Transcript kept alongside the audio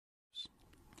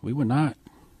We were not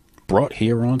brought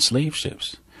here on slave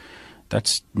ships.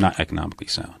 That's not economically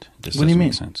sound. This What do you doesn't mean?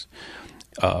 make sense.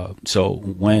 So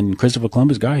when Christopher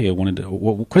Columbus got here,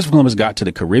 Christopher Columbus got to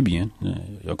the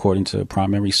Caribbean, according to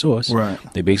primary source, Right.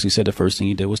 they basically said the first thing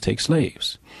he did was take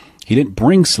slaves. He didn't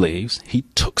bring slaves. He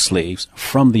took slaves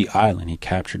from the island. He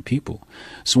captured people.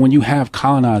 So when you have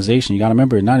colonization, you got to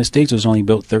remember, the United States was only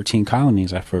built 13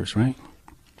 colonies at first, right?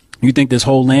 You think this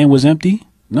whole land was empty?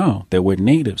 No, there were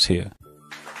natives here.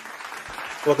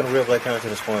 Welcome to Real Black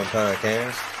Consciousness Forum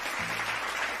Podcast.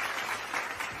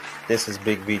 This is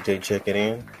Big VJ checking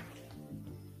in.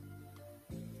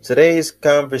 Today's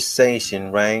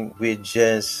conversation, right? We're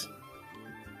just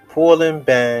pulling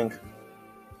back,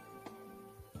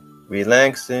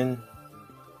 relaxing,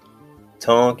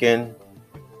 talking.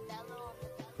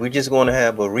 We're just going to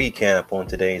have a recap on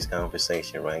today's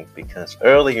conversation, right? Because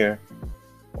earlier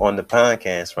on the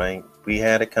podcast, right, we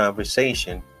had a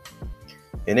conversation.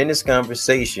 And in this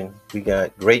conversation, we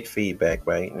got great feedback,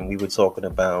 right? And we were talking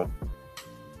about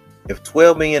if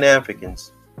 12 million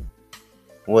Africans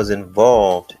was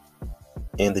involved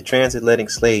in the transatlantic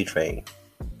slave trade,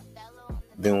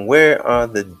 then where are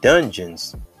the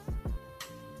dungeons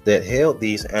that held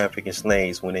these African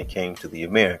slaves when they came to the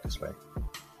Americas, right?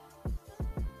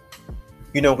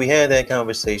 You know, we had that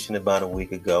conversation about a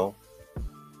week ago.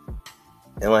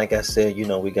 And like I said, you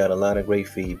know, we got a lot of great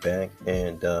feedback.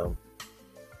 And,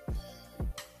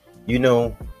 you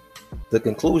know, the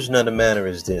conclusion of the matter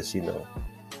is this, you know.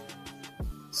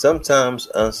 Sometimes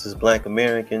us as Black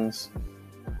Americans,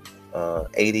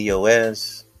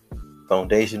 ADOS,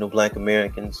 Foundational Black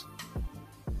Americans,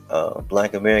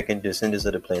 Black American Descendants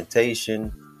of the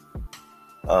Plantation,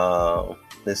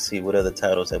 let's see what other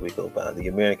titles that we go by. The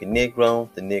American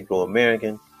Negro, the Negro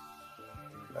American.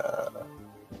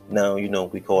 Now, you know,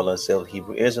 we call ourselves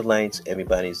Hebrew Israelites.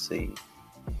 Everybody's a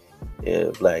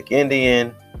Black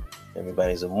Indian.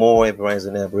 Everybody's a Moor. Everybody's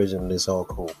an Aboriginal. It's all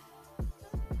cool.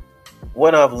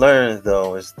 What I've learned,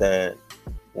 though, is that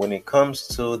when it comes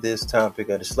to this topic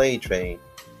of the slave trade,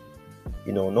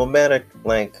 you know, no matter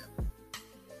like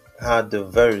how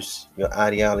diverse your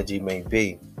ideology may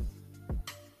be,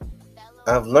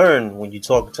 I've learned when you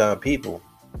talk to our people,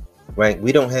 right,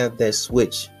 we don't have that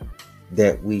switch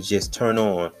that we just turn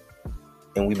on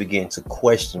and we begin to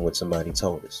question what somebody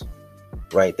told us,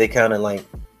 right? They kind of like,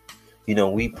 you know,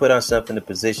 we put ourselves in a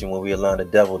position where we allow the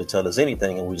devil to tell us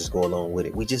anything and we just go along with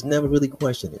it. We just never really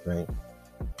question it, right?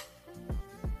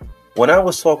 When I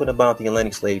was talking about the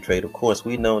Atlantic slave trade, of course,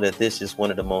 we know that this is one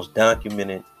of the most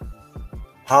documented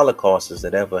Holocausts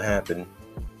that ever happened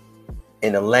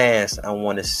in the last, I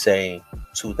want to say,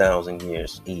 2,000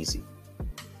 years, easy,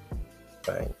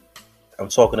 right? I'm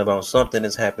talking about something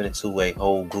that's happening to a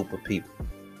whole group of people.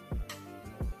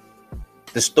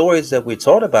 The stories that we're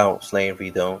taught about slavery,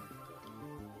 though,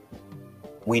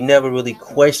 we never really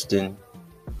questioned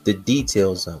the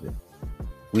details of it.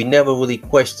 We never really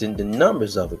questioned the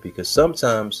numbers of it, because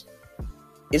sometimes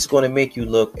it's going to make you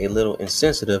look a little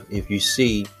insensitive if you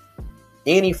see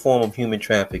any form of human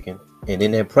trafficking. And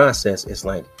in that process, it's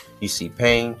like you see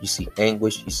pain, you see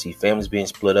anguish, you see families being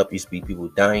split up, you see people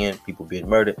dying, people being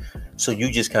murdered. So you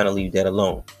just kind of leave that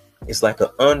alone. It's like an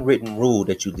unwritten rule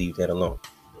that you leave that alone.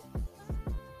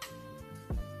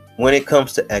 When it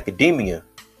comes to academia,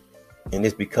 and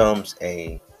this becomes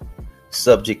a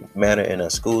subject matter in our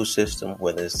school system,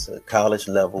 whether it's a college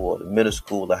level or the middle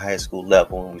school or high school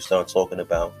level, and we start talking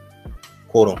about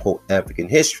quote unquote African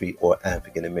history or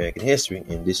African American history,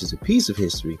 and this is a piece of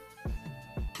history,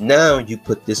 now you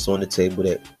put this on the table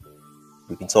that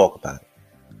we can talk about it.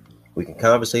 We can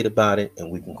conversate about it and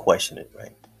we can question it,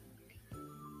 right?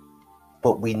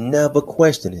 But we never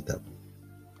question it though.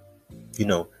 You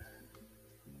know,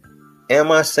 am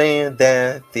I saying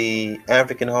that the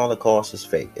African Holocaust is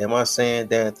fake? Am I saying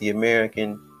that the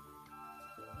American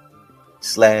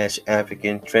 /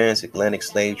 African transatlantic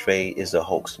slave trade is a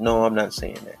hoax? No, I'm not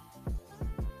saying that.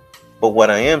 But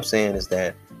what I am saying is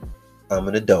that I'm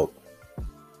an adult.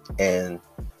 And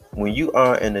when you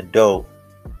are an adult,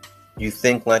 you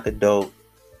think like an adult,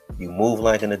 you move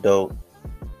like an adult,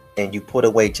 and you put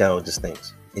away childish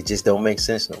things. It just don't make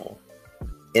sense no more.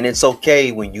 And it's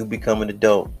okay when you become an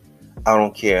adult. I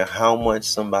don't care how much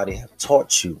somebody have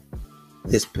taught you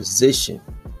this position,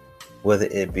 whether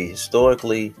it be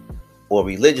historically or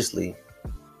religiously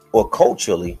or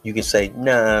culturally, you can say,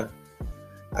 nah,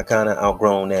 I kind of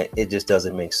outgrown that. It just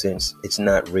doesn't make sense. It's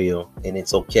not real, and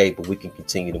it's okay, but we can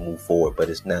continue to move forward. But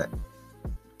it's not.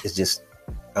 It's just,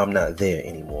 I'm not there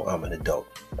anymore. I'm an adult,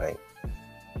 right?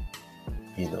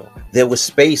 You know, there were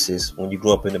spaces when you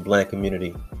grew up in the Black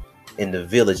community, in the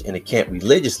village, in the camp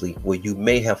religiously, where you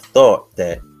may have thought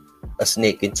that a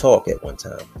snake can talk at one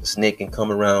time. A snake can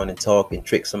come around and talk and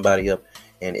trick somebody up.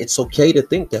 And it's okay to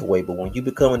think that way. But when you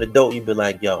become an adult, you be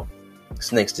like, yo,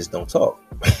 snakes just don't talk.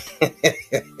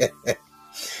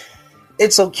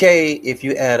 It's okay if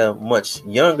you at a much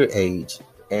younger age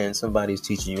and somebody's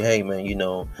teaching you, hey,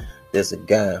 man, there's a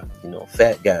guy,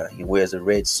 fat guy. He wears a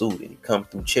red suit and he comes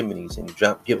through chimneys and he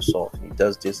drops gifts off and he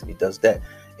does this and he does that.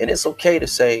 And it's okay to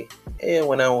say, hey,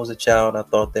 when I was a child, I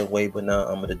thought that way, but now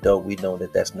I'm an adult. We know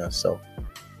that that's not so,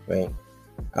 right?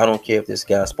 I don't care if this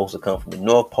guy's supposed to come from the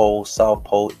North Pole, South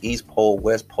Pole, East Pole,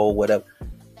 West Pole, whatever.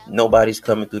 Nobody's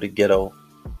coming through the ghetto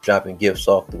dropping gifts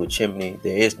off through a chimney.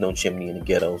 There is no chimney in the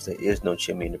ghettos. There is no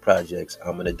chimney in the projects.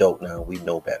 I'm an adult now. We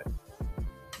know better,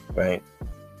 right?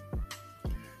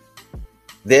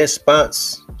 There's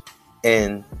spots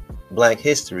in Black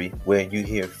history where you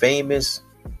hear famous,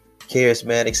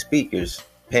 charismatic speakers,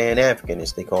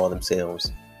 Pan-Africanists, they call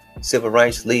themselves, civil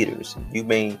rights leaders.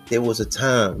 There was a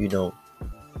time,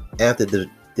 after the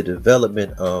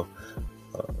development of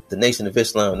the Nation of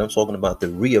Islam, and I'm talking about the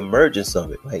re-emergence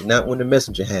of it, right? Not when the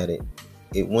messenger had it.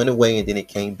 It went away and then it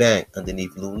came back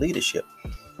underneath new leadership.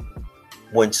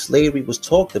 When slavery was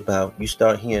talked about, you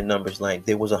start hearing numbers like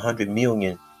there was 100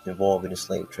 million involved in the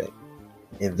slave trade.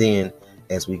 And then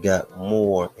as we got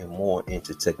more and more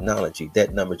into technology,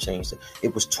 that number changed.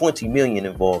 It was 20 million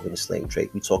involved in the slave trade.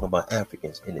 We're talking about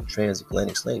Africans in the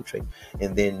transatlantic slave trade.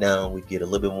 And then now we get a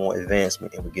little bit more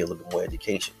advancement and we get a little bit more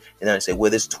education. And now they say, well,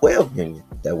 there's 12 million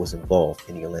that was involved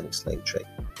in the Atlantic slave trade,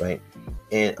 right?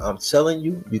 And I'm telling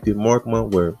you, you can mark my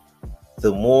word,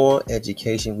 the more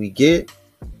education we get,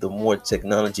 the more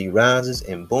technology rises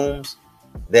and booms.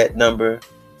 That number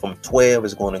from 12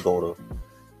 is going to go to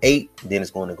 8, then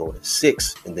it's going to go to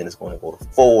 6, and then it's going to go to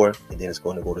 4, and then it's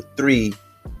going to go to 3,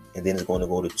 and then it's going to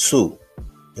go to 2,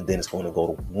 and then it's going to go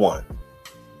to 1.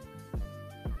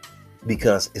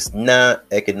 Because it's not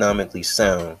economically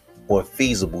sound or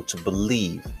feasible to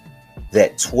believe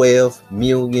that 12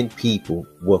 million people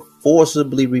were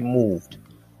forcibly removed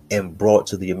and brought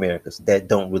to the Americas. That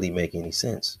don't really make any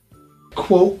sense.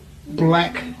 Quote,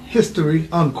 Black history,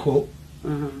 unquote.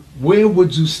 Where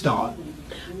would you start?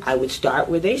 I would start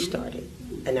where they started,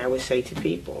 and I would say to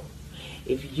people,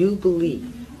 if you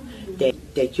believe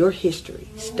that your history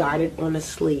started on a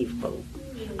slave boat,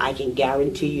 I can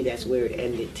guarantee you that's where it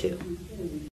ended too.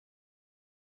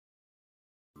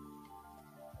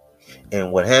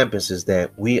 And what happens is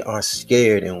that we are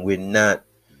scared and we're not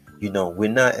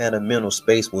at a mental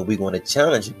space where we're going to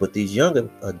challenge it. But these younger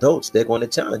adults, they're going to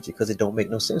challenge it because it don't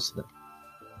make no sense to them.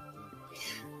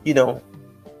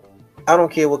 I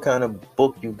don't care what kind of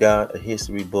book you got, a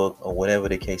history book or whatever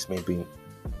the case may be.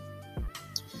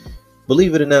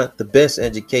 Believe it or not, the best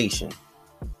education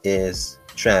is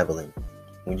traveling.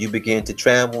 When you begin to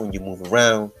travel and you move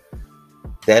around,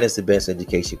 that is the best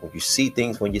education. When you see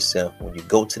things for yourself, when you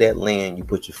go to that land, you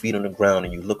put your feet on the ground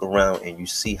and you look around and you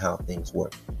see how things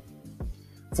work.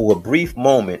 For a brief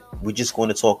moment, we're just going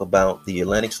to talk about the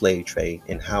Atlantic slave trade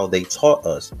and how they taught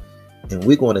us. And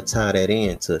we're going to tie that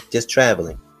into just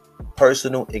traveling.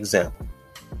 Personal example.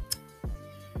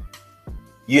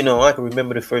 I can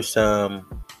remember the first time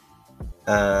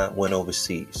I went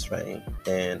overseas, right?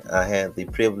 And I had the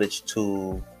privilege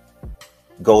to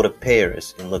go to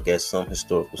Paris and look at some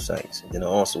historical sites. And then I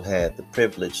also had the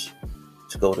privilege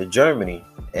to go to Germany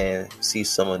and see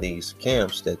some of these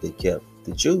camps that they kept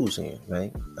the Jews in,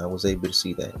 right? I was able to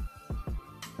see that.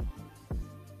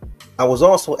 I was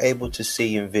also able to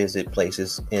see and visit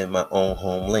places in my own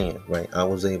homeland, right? I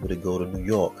was able to go to New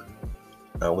York.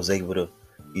 I was able to,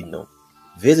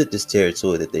 visit this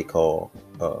territory that they call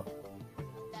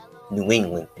New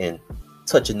England, and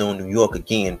touching on New York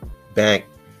again, back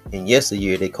in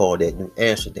yesteryear, they called that New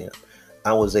Amsterdam.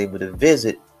 I was able to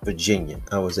visit Virginia.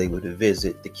 I was able to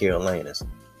visit the Carolinas.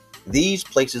 These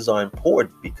places are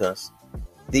important because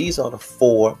these are the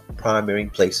 4 primary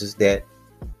places that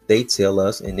they tell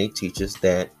us and they teach us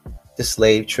that the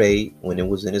slave trade, when it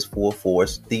was in its full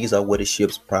force, these are where the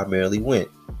ships primarily went.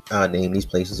 I'll name these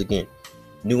places again: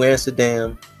 New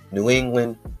Amsterdam, New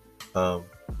England,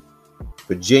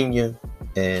 Virginia,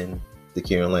 and the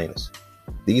Carolinas.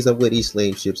 These are where these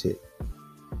slave ships hit.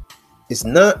 It's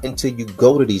not until you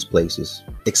go to these places,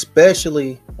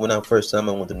 especially when I first time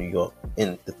I went to New York,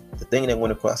 and the thing that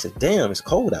went across, I said, damn, it's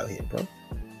cold out here, bro.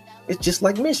 It's just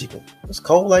like Michigan. It's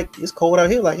cold out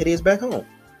here like it is back home.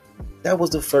 That was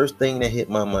the first thing that hit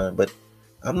my mind. But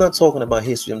I'm not talking about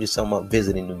history. I'm just talking about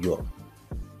visiting New York.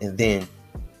 And then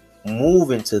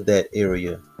moving to that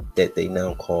area that they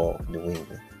now call New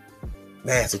England.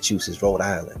 Massachusetts, Rhode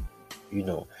Island.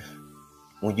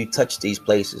 When you touch these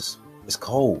places, it's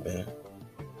cold, man.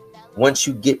 Once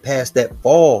you get past that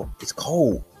fall, it's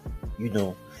cold.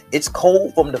 It's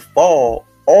cold from the fall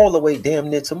all the way damn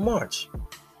near to March.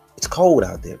 It's cold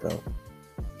out there, bro.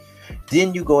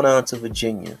 Then you go down to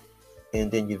Virginia, and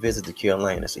then you visit the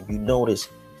Carolinas, and you notice,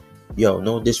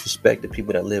 no disrespect to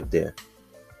people that live there.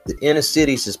 The inner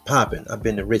cities is popping. I've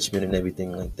been to Richmond and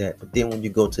everything like that. But then when you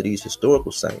go to these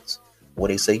historical sites where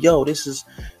they say, this is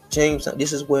Jamestown,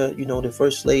 this is where, the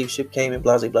first slave ship came in,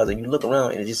 blah, blah, blah. And you look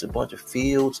around and it's just a bunch of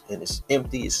fields and it's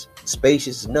empty, it's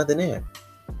spacious, there's nothing there.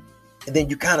 And then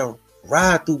you kind of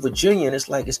ride through Virginia and it's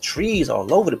like it's trees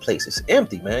all over the place. It's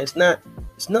empty, man. It's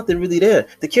nothing really there.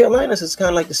 The Carolinas is kind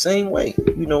of like the same way.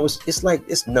 It's like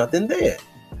it's nothing there.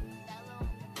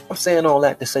 I'm saying all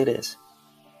that to say this.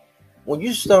 When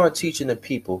you start teaching the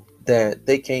people that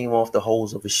they came off the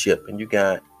hulls of a ship, and you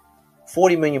got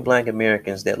 40 million black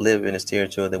Americans that live in this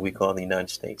territory that we call the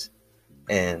United States,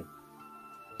 and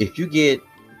if you get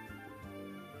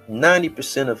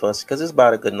 90% of us, because it's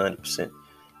about a good 90%,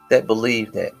 that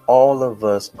believe that all of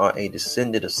us are a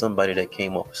descendant of somebody that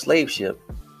came off a slave ship,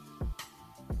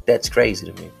 that's crazy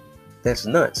to me. That's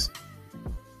nuts.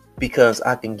 Because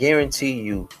I can guarantee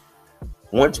you,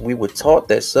 once we were taught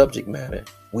that subject matter,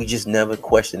 we just never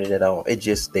questioned it at all.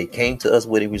 They came to us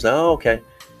with it. We was like, oh, okay.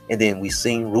 And then we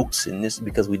seen roots in this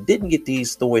because we didn't get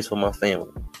these stories from our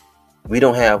family. We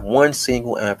don't have one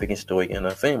single African story in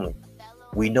our family.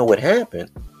 We know what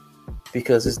happened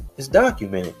because it's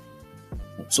documented.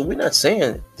 So we're not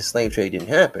saying the slave trade didn't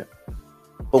happen.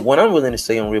 But what I'm willing to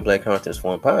say on Real Black Consciousness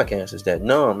Forum podcast is that,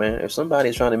 no, man, if somebody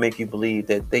is trying to make you believe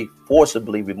that they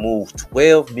forcibly removed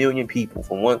 12 million people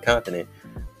from one continent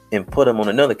and put them on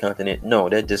another continent, no,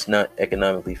 that's just not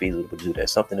economically feasible to do that.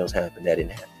 Something else happened. That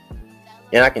didn't happen.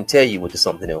 And I can tell you what the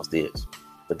something else is,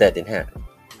 but that didn't happen.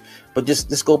 But just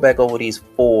let's go back over these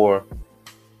 4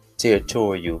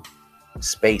 territorial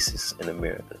spaces in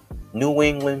America: New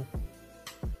England,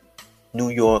 New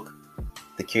York,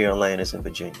 the Carolinas, and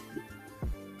Virginia.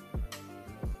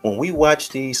 When we watch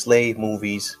these slave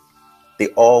movies, they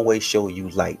always show you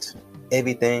light.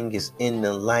 Everything is in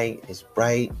the light. It's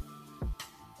bright.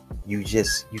 You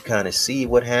kind of see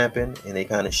what happened, and they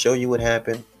kind of show you what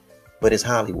happened, but it's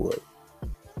Hollywood.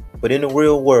 But in the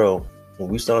real world, when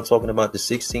we start talking about the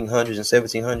 1600s and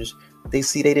 1700s, they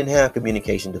didn't have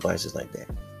communication devices like that.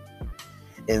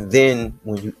 And then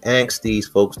when you ask these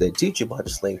folks that teach you about the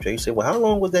slave trade, you say, well, how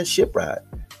long was that ship ride?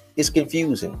 It's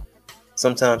confusing.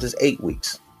 Sometimes it's 8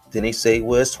 weeks. Then they say,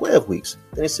 well, it's 12 weeks.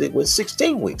 Then they say, well, it's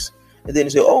 16 weeks. And then they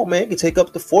say, oh, man, it can take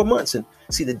up to 4 months. And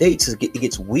see, the dates, it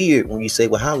gets weird when you say,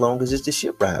 well, how long is the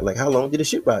ship ride? Like, how long did the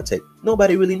ship ride take?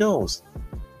 Nobody really knows.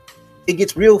 It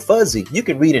gets real fuzzy. You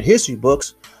can read in history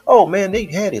books, oh, man, they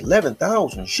had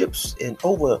 11,000 ships in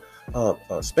over a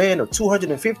span of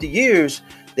 250 years.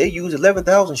 They used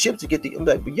 11,000 ships to get I'm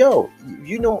like, but yo,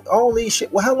 all these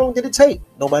shit. Well, how long did it take?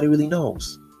 Nobody really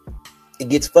knows. It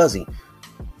gets fuzzy.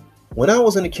 When I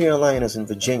was in the Carolinas and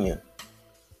Virginia,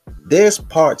 there's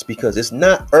parts, because it's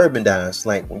not urbanized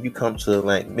like when you come to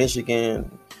like Michigan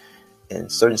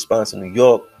and certain spots in New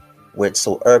York where it's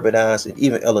so urbanized, and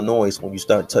even Illinois when you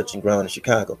start touching ground in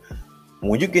Chicago.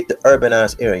 When you get to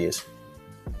urbanized areas,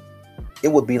 it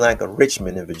would be like a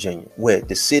Richmond in Virginia where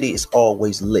the city is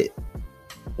always lit.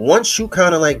 Once you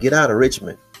kind of like get out of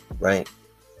Richmond, right,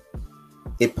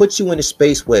 it puts you in a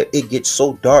space where it gets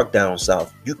so dark down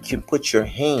south, you can put your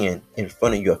hand in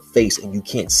front of your face and you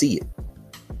can't see it.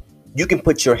 You can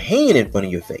put your hand in front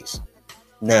of your face.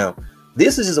 Now,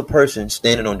 this is a person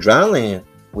standing on dry land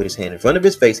with his hand in front of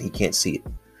his face and he can't see it.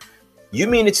 You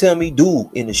mean to tell me dude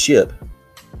in the ship,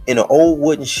 in an old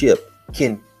wooden ship,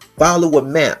 can follow a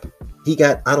map? He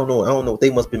got, I don't know, they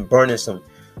must have been burning some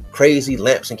crazy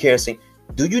lamps and kerosene.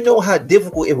 Do you know how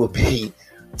difficult it would be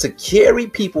to carry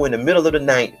people in the middle of the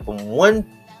night from one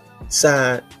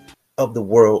side of the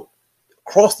world,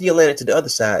 across the Atlantic to the other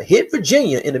side, hit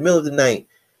Virginia in the middle of the night,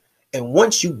 and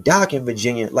once you dock in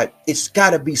Virginia, like, it's got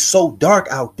to be so dark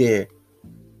out there.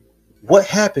 What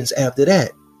happens after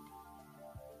that?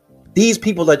 These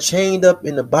people are chained up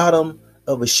in the bottom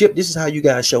of a ship. This is how you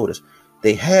guys showed us.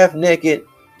 They half naked.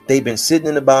 They've been sitting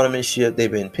in the bottom of the ship.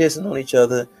 They've been pissing on each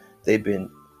other. They've been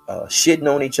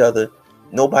shitting on each other.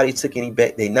 Nobody took any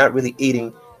back. They're not really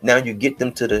eating. Now you get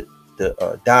them to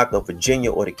the dock of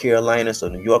Virginia or the Carolinas or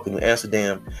New York or New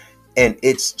Amsterdam, and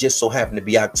it's just so happened to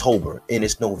be October and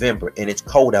it's November and it's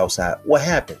cold outside. What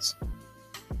happens?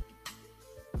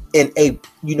 And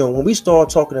when we start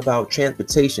talking about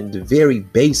transportation, the very,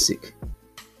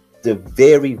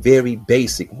 very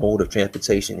basic mode of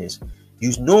transportation is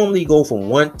you normally go from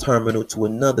one terminal to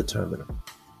another terminal.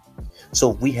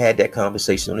 So we had that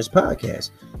conversation on this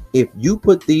podcast. if you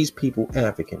put these people,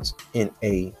 Africans, in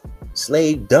a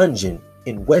slave dungeon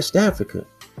in West Africa,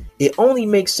 it only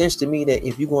makes sense to me that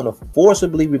if you're going to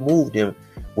forcibly remove them,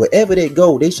 wherever they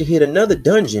go, they should hit another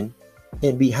dungeon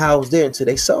and be housed there until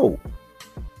they sold.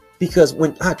 Because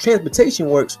when our transportation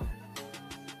works,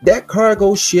 that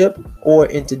cargo ship, or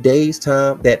in today's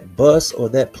time, that bus or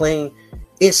that plane,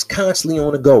 it's constantly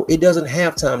on the go. It doesn't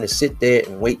have time to sit there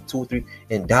and wait 2 or 3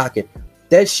 and dock it.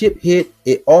 That ship hit,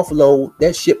 it offload,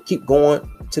 that ship keep going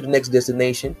to the next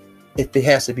destination. If it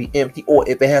has to be empty or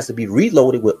if it has to be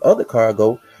reloaded with other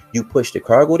cargo, you push the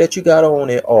cargo that you got on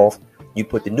there off, you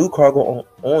put the new cargo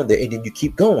on there, and then you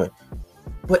keep going.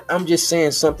 But I'm just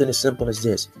saying something as simple as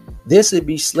this. This would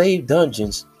be slave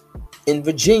dungeons in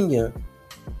Virginia,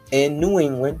 in New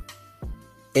England,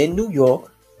 in New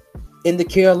York, in the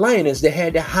Carolinas that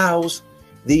had to house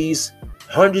these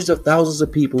hundreds of thousands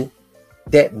of people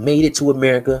that made it to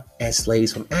America as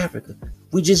slaves from Africa.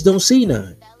 We just don't see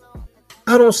none.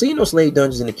 I don't see no slave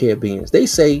dungeons in the Caribbean. They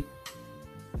say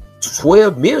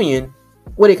 12 million.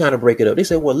 Well, they kind of break it up. They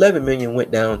say, well, 11 million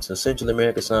went down to Central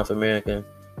America, South America,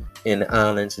 and the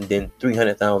islands, and then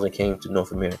 300,000 came to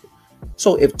North America.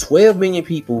 So if 12 million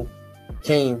people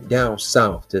came down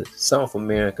south to South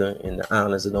America and the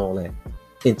islands and all that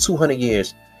in 200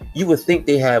 years, you would think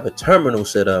they have a terminal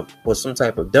set up or some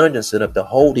type of dungeon set up to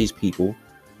hold these people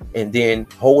and then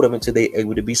hold them until they're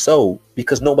able to be sold,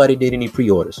 because nobody did any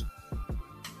pre-orders,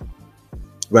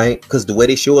 right? Because the way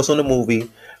they show us on the movie,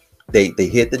 they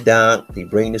hit the dock, they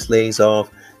bring the slaves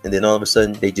off, and then all of a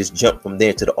sudden they just jump from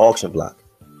there to the auction block,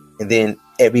 and then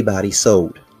everybody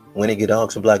sold. When they get to the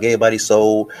auction block, everybody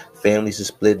sold. Families are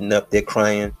splitting up, they're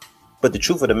crying. But the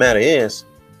truth of the matter is,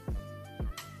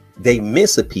 they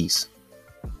miss a piece.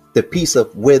 The piece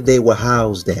of where they were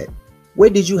housed at. Where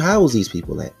did you house these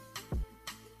people at?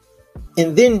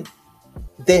 And then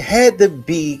there had to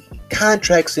be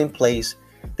contracts in place.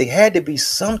 There had to be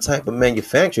some type of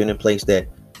manufacturing in place. That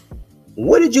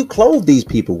what did you clothe these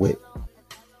people with?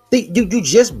 You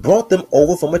just brought them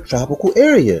over from a tropical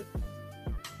area.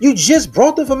 You just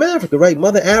brought them from Africa, right?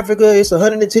 Mother Africa, it's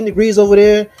 110 degrees over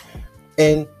there.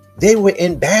 And they were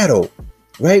in battle,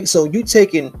 right? So you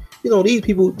taking, these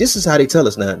people, this is how they tell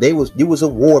us now. There was a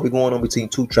war going on between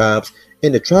two tribes.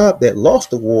 And the tribe that lost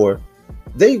the war,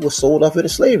 they were sold off into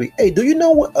slavery. Hey, do you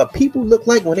know what a people look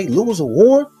like when they lose a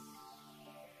war?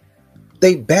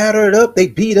 They battered up, they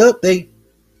beat up,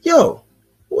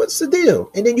 what's the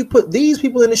deal? And then you put these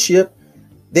people in the ship.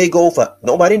 They go for,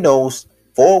 nobody knows,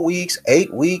 4 weeks,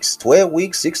 8 weeks, 12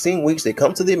 weeks, 16 weeks. They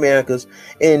come to the Americas,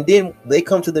 and then they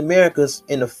come to the Americas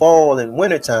in the fall and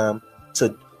winter time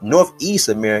to Northeast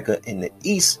America in the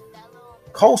East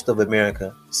Coast of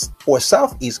America or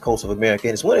Southeast Coast of America.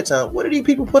 And it's wintertime. What do these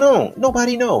people put on?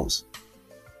 Nobody knows.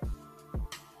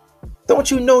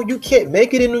 Don't you know you can't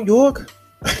make it in New York?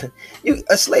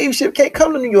 A slave ship can't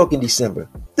come to New York in December.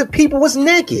 The people was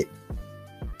naked.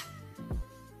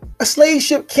 A slave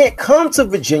ship can't come to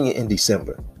Virginia in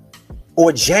December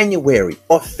or January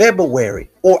or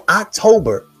February or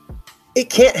October.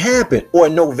 It can't happen. Or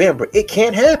November. It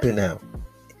can't happen now.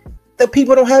 The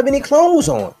people don't have any clothes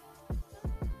on.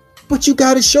 But you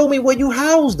got to show me where you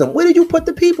housed them. Where did you put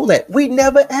the people at? We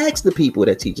never asked the people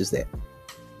that teach us that.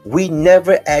 We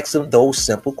never asked them those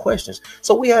simple questions.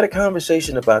 So we had a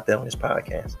conversation about that on this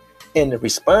podcast. And the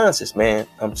responses, man,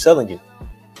 I'm telling you,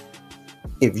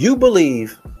 if you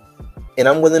believe, and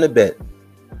I'm willing to bet,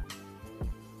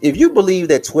 if you believe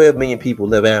that 12 million people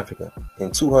live in Africa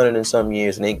in 200 and some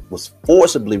years and they was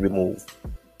forcibly removed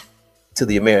to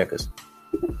the Americas,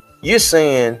 you're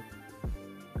saying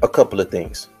a couple of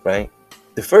things, right?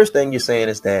 The first thing you're saying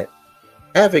is that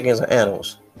Africans are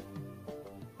animals.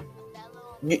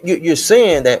 You're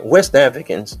saying that West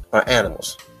Africans are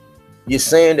animals. You're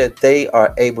saying that they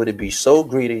are able to be so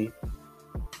greedy,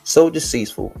 so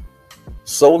deceitful,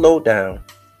 so low down,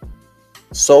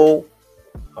 so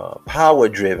power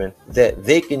driven that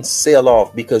they can sell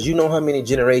off, because you know how many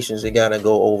generations they gotta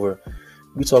go over.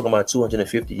 We're talking about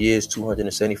 250 years,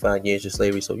 275 years of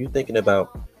slavery. So you're thinking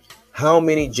about how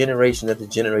many generation after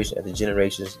generation after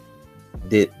generations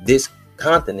did this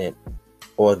continent,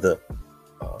 or the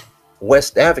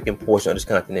West African portion of this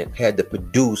continent, had to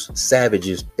produce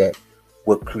savages that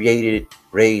were created,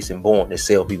 raised, and born to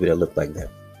sell people that look like them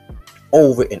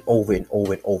over and over and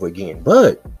over and over again.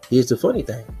 But here's the funny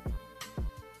thing.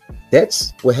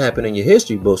 That's what happened in your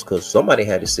history books, because somebody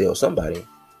had to sell somebody.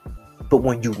 But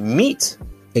when you meet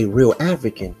a real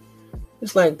African,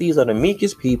 it's like these are the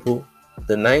meekest people,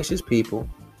 the nicest people,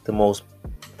 the most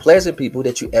pleasant people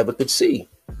that you ever could see.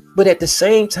 But at the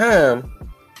same time,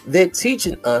 They're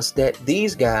teaching us that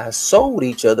these guys sold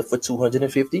each other for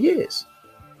 250 years.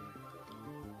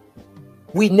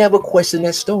 We never question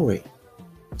that story.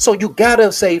 So you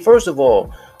gotta say, first of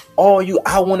all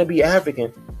I want to be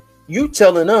African. You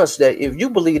telling us that if you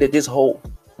believe that this whole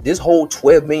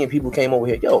 12 million people came over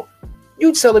here, yo,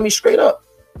 you telling me straight up,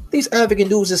 these African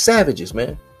dudes are savages,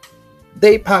 man.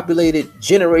 They populated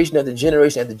generation after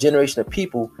generation after generation of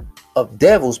people, of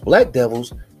devils, black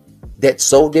devils, that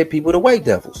sold their people to white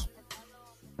devils.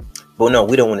 But no,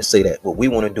 we don't want to say that. What we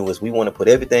want to do is we want to put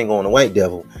everything on the white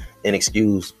devil and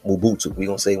excuse Mobutu. We're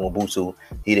gonna say Mobutu,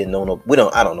 he didn't know no.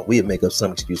 I don't know. We'd make up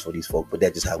some excuse for these folk, but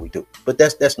that's just how we do. But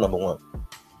that's number one.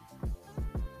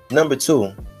 Number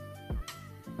two,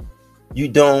 you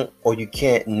don't or you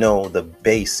can't know the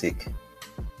basic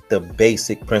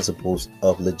principles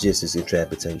of logistics and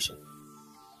transportation.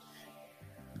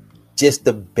 Just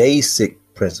the basic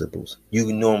principles.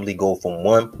 You normally go from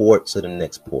one port to the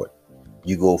next port.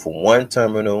 You go from one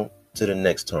terminal to the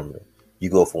next terminal. You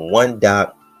go from one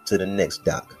dock to the next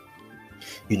dock.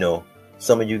 You know,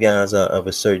 some of you guys are of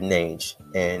a certain age,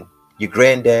 and your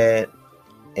granddad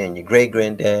and your great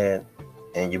granddad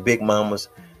and your big mamas,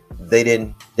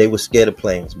 they were scared of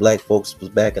planes. Black folks was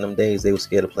back in them days, they were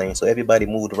scared of planes. So everybody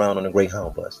moved around on a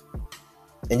Greyhound bus.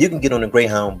 And you can get on a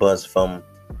Greyhound bus from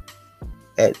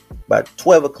at about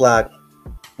 12 o'clock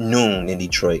noon in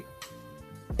Detroit.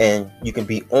 And you can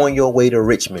be on your way to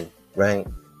Richmond, right?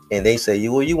 And they say,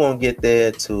 you won't get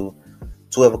there to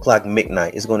 12 o'clock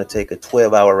midnight. It's going to take a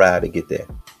 12-hour ride to get there.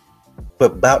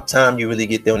 But about time you really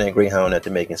get there on that Greyhound after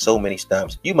making so many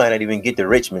stops, you might not even get to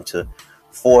Richmond to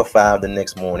 4 or 5 the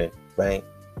next morning, right?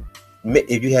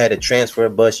 If you had a transfer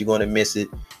bus, you're going to miss it.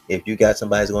 If you got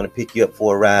somebody who's going to pick you up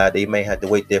for a ride, they may have to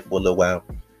wait there for a little while.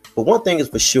 But one thing is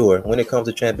for sure, when it comes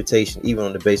to transportation, even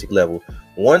on the basic level,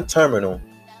 one terminal,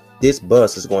 this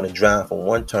bus is going to drive from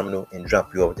one terminal and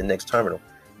drop you over at the next terminal.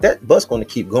 That bus is going to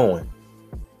keep going,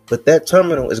 but that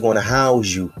terminal is going to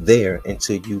house you there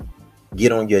until you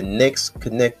get on your next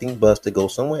connecting bus to go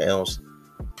somewhere else,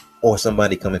 or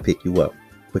somebody come and pick you up.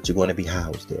 But you're going to be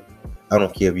housed there. I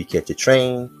don't care if you catch a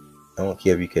train. I don't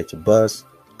care if you catch a bus.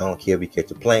 I don't care if you catch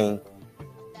a plane.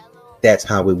 That's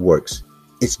how it works.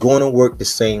 It's going to work the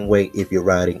same way if you're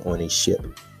riding on a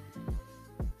ship.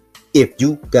 If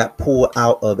you got pulled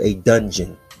out of a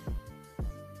dungeon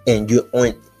and you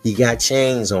got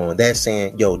chains on, that's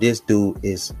saying, yo, this dude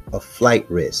is a flight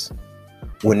risk.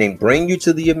 When they bring you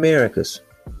to the Americas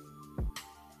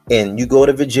and you go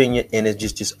to Virginia and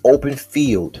it's just open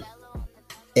field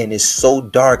and it's so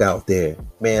dark out there,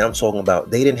 man, I'm talking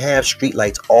about they didn't have street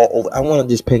lights all over. I want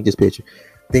to just paint this picture.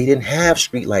 They didn't have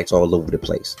street lights all over the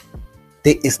place.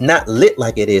 It's not lit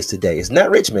like it is today. It's not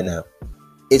Richmond now.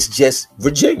 It's just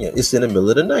Virginia. It's in the middle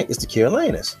of the night. It's the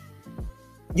Carolinas.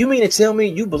 You mean to tell me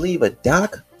you believe a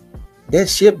dock, that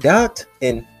ship docked,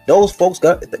 and those folks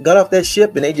got off that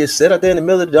ship and they just sat out there in the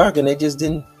middle of the dark and they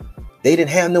didn't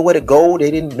have nowhere to go.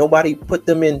 Nobody put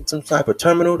them in some type of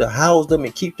terminal to house them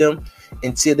and keep them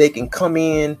until they can come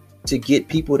in to get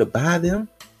people to buy them,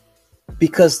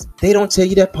 because they don't tell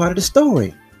you that part of the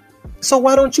story. So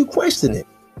why don't you question it?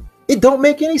 It don't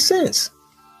make any sense.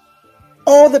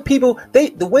 All the people,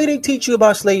 the way they teach you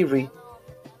about slavery,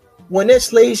 when that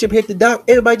slave ship hit the dock,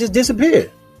 everybody just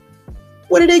disappeared.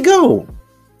 Where did they go?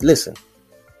 Listen,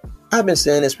 I've been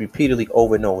saying this repeatedly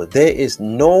over and over. There is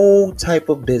no type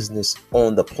of business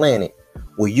on the planet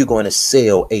where you're going to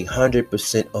sell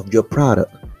 100% of your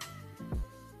product.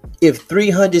 If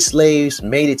 300 slaves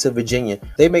made it to Virginia,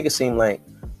 they make it seem like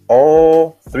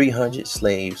all 300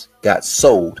 slaves got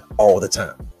sold all the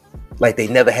time. Like they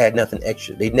never had nothing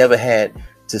extra. They never had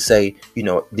to say,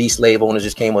 these slave owners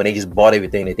just came on, they just bought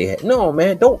everything that they had. No,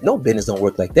 man, no business don't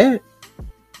work like that.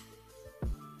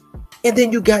 And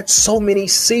then you got so many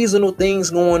seasonal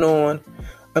things going on.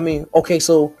 I mean, okay,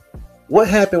 so what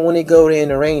happened when they go there in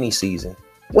the rainy season?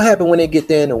 What happened when they get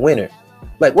there in the winter?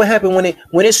 Like what happened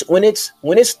when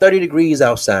it's 30 degrees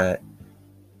outside?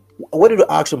 What did the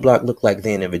auction block look like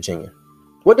then in Virginia?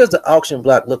 What does the auction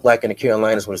block look like in the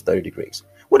Carolinas when it's 30 degrees?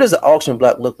 What does the auction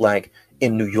block look like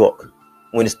in New York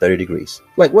when it's 30 degrees?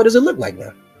 Like, what does it look like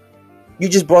now? You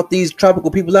just brought these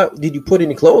tropical people out. Did you put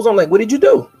any clothes on? Like, what did you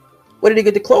do? Where did they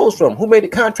get the clothes from? Who made the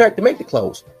contract to make the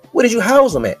clothes? Where did you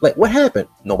house them at? Like, what happened?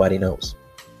 Nobody knows.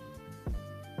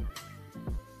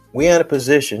 We're in a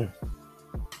position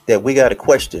that we got to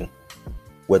question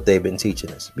what they've been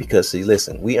teaching us. Because, see,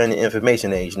 listen, we are in the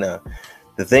information age now.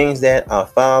 The things that our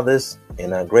fathers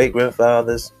and our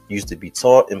great-grandfathers used to be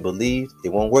taught and believed, it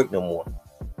won't work no more.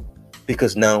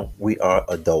 Because now we are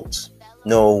adults.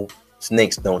 No,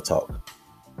 snakes don't talk.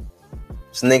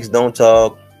 Snakes don't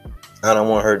talk. I don't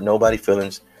want to hurt nobody's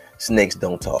feelings. Snakes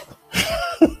don't talk.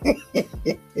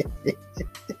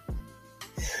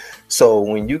 So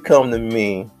when you come to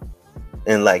me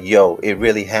and like, yo, it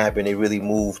really happened. It really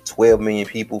moved 12 million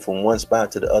people from one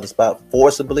spot to the other spot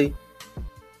forcibly.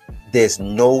 There's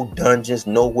no dungeons,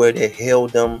 nowhere they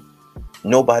held them.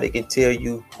 Nobody can tell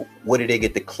you where did they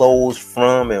get the clothes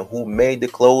from and who made the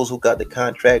clothes, who got the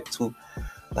contract to.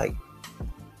 Like,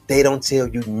 they don't tell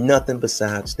you nothing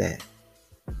besides that.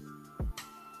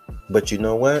 But you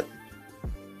know what?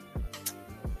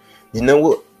 You know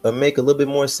what would make a little bit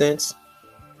more sense?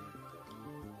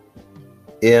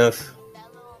 If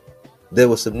there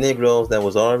were some Negroes that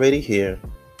was already here,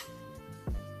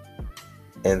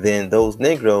 and then those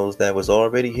Negroes that was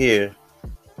already here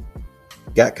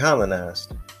got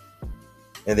colonized,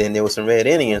 and then there were some Red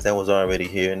Indians that was already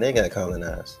here and they got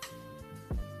colonized,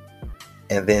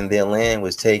 and then their land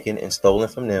was taken and stolen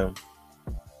from them,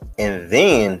 and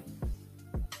then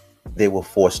they were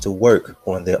forced to work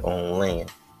on their own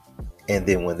land. And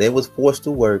then when they was forced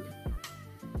to work,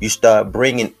 you start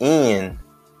bringing in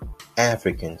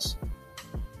Africans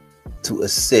to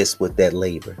assist with that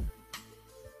labor.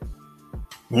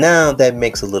 Now that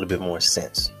makes a little bit more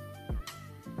sense.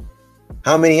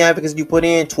 How many Africans you put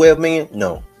in? 12 million?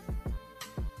 No.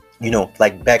 You know,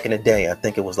 like back in the day, I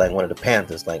think it was like one of the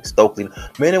Panthers, like Stokely.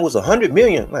 Man, it was 100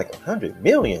 million. Like 100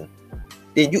 million.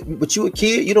 Then but you a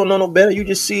kid, you don't know no better. You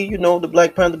just see, you know, the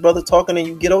Black Panther brother talking, and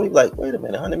you get over, like, wait a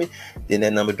minute, 100 million. Then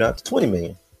that number dropped to 20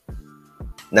 million.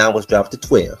 Now it's dropped to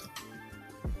 12.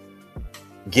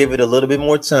 Give it a little bit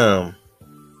more time.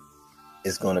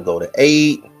 It's going to go to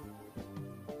 8.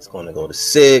 It's going to go to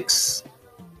 6.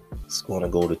 It's going to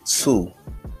go to 2.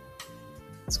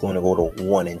 It's going to go to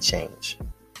 1 and change.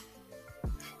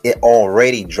 It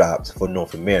already dropped for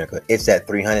North America. It's at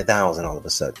 300,000 all of a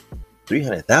sudden.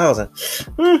 300,000?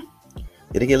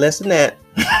 It'll get less than that.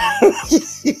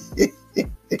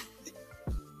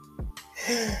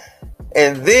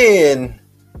 And then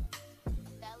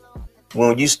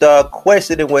when you start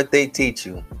questioning what they teach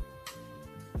you,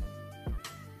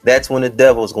 that's when the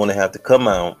devil's going to have to come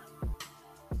out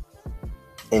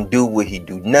and do what he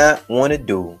do not want to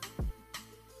do,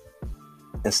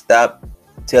 and stop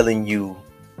telling you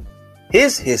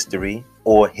his history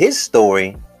or his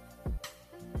story.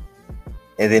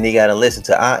 And then he got to listen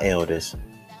to our elders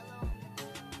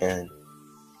and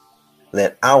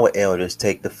let our elders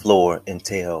take the floor and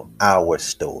tell our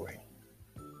story,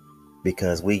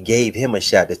 because we gave him a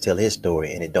shot to tell his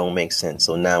story and it don't make sense.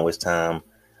 So now it's time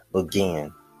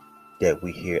again that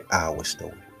we hear our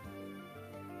story.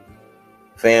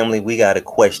 Family, we got to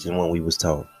question what we was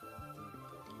taught.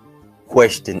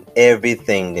 Question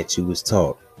everything that you was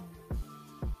taught.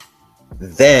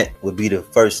 That would be the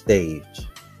first stage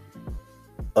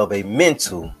of a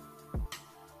mental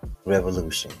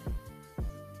revolution.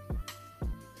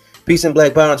 Peace and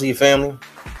black power to your family.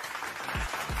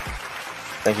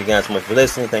 Thank you guys so much for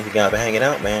listening. Thank you guys for hanging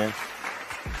out, man.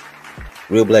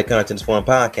 Real Black Conscience Forum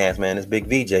podcast, man. It's Big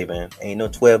VJ, man. Ain't no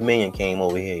 12 million came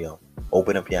over here, yo.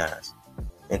 Open up your eyes.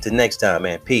 Until next time,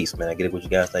 man. Peace, man. I get it with you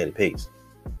guys later. Peace.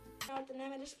 You know what the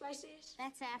name of this place is?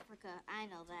 That's Africa. I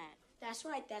know that. That's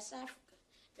right, that's Africa.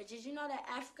 But did you know that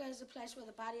Africa is the place where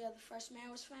the body of the first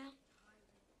man was found?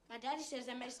 My daddy says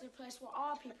that makes it the place where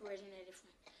all people originated from.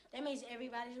 That means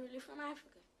everybody's really from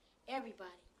Africa. Everybody.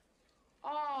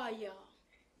 All y'all.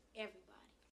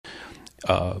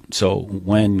 Everybody. So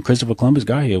when Christopher Columbus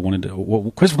got here,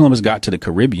 Christopher Columbus got to the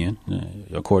Caribbean,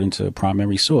 according to a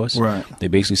primary source. Right. They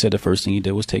basically said the first thing he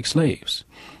did was take slaves.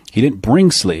 He didn't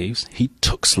bring slaves. He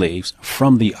took slaves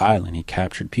from the island. He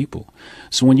captured people.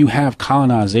 So when you have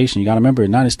colonization, you got to remember, the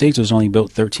United States was only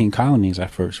built 13 colonies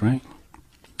at first, right?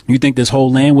 You think this whole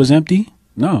land was empty?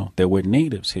 No, there were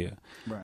natives here.